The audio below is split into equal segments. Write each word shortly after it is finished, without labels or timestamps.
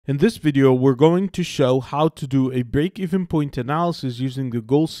In this video, we're going to show how to do a break-even point analysis using the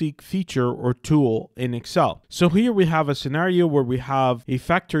goal-seek feature or tool in Excel. So here we have a scenario where we have a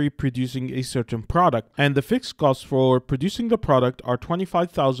factory producing a certain product, and the fixed costs for producing the product are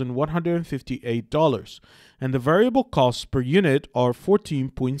 $25,158, and the variable costs per unit are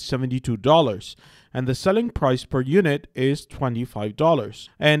 $14.72. and the selling price per unit is $25.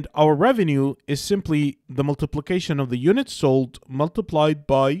 And our revenue is simply the multiplication of the units sold multiplied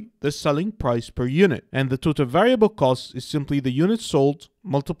by the selling price per unit. And the total variable cost is simply the units sold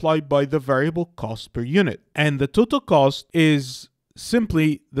multiplied by the variable cost per unit. And the total cost is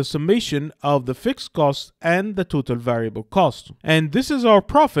simply the summation of the fixed cost and the total variable cost. And this is our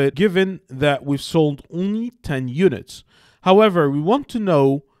profit given that we've sold only 10 units. However, we want to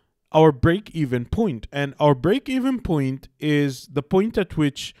know our break-even point, and our break-even point is the point at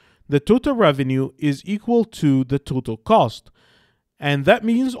which the total revenue is equal to the total cost, and that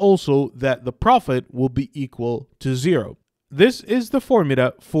means also that the profit will be equal to 0. This is the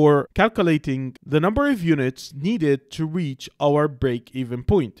formula for calculating the number of units needed to reach our break-even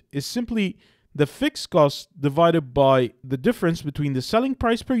point. It's simply the fixed cost divided by the difference between the selling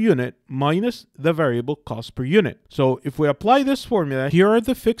price per unit minus the variable cost per unit. So if we apply this formula, here are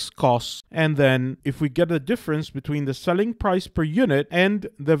the fixed costs, and then if we get a difference between the selling price per unit and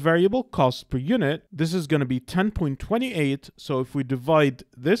the variable cost per unit, this is going to be 10.28. So if we divide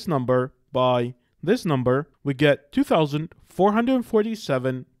this number by this number, we get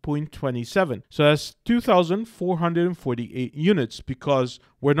 2,447.27. So that's 2,448 units because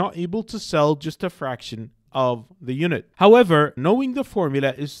we're not able to sell just a fraction of the unit. However, knowing the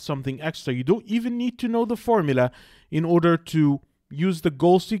formula is something extra. You don't even need to know the formula in order to use the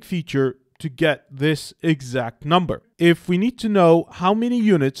goal-seek feature to get this exact number. If we need to know how many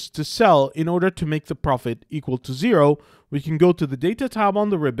units to sell in order to make the profit equal to 0, we can go to the Data tab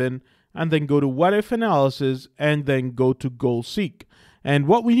on the ribbon and then go to What If Analysis and then go to Goal Seek. And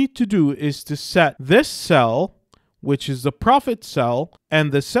what we need to do is to set this cell, which is the profit cell,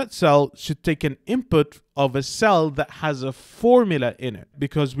 and the set cell should take an input of a cell that has a formula in it,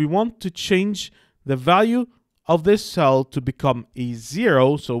 because we want to change the value of this cell to become a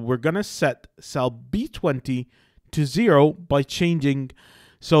 0. So we're going to set cell B20 to 0 by changing.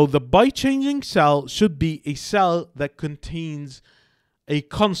 So the by changing cell should be a cell that contains a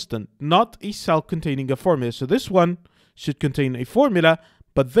constant, not a cell containing a formula. So this one should contain a formula,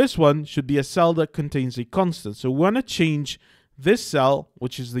 but this one should be a cell that contains a constant. So we want to change this cell,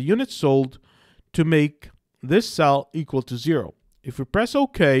 which is the unit sold, to make this cell equal to 0. If we press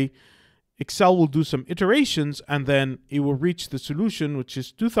OK, Excel will do some iterations and then it will reach the solution, which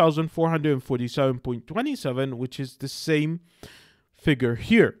is 2,447.27, which is the same figure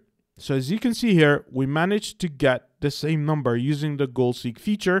here. So as you can see here, we managed to get the same number using the goal-seek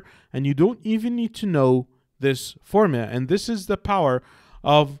feature, and you don't even need to know this formula. And this is the power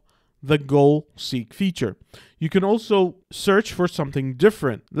of the goal-seek feature. You can also search for something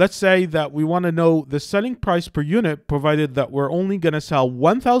different. Let's say that we want to know the selling price per unit, provided that we're only going to sell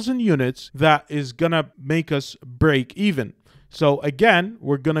 1,000 units. That is going to make us break even. So again,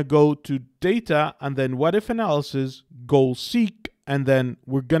 we're going to go to Data and then What If Analysis, Goal-seek, and then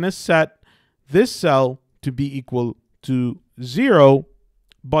we're going to set this cell to be equal to 0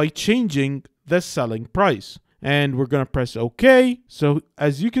 by changing the selling price. And we're going to press OK. So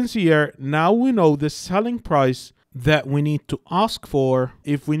as you can see here, now we know the selling price that we need to ask for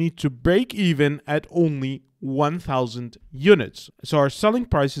if we need to break even at only 1,000 units. So our selling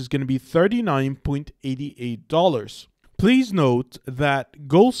price is going to be $39.88. Please note that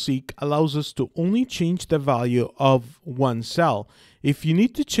goal-seek allows us to only change the value of one cell. If you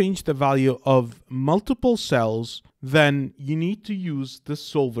need to change the value of multiple cells, then you need to use the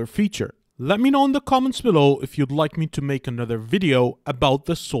solver feature. Let me know in the comments below if you'd like me to make another video about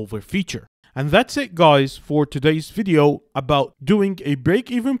the solver feature. And that's it, guys, for today's video about doing a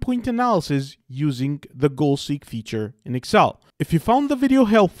break-even point analysis using the goal-seek feature in Excel. If you found the video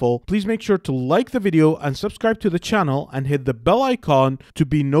helpful, please make sure to like the video and subscribe to the channel and hit the bell icon to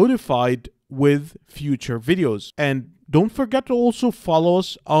be notified with future videos. And don't forget to also follow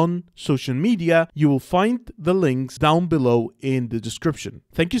us on social media. You will find the links down below in the description.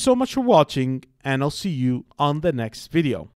 Thank you so much for watching, and I'll see you on the next video.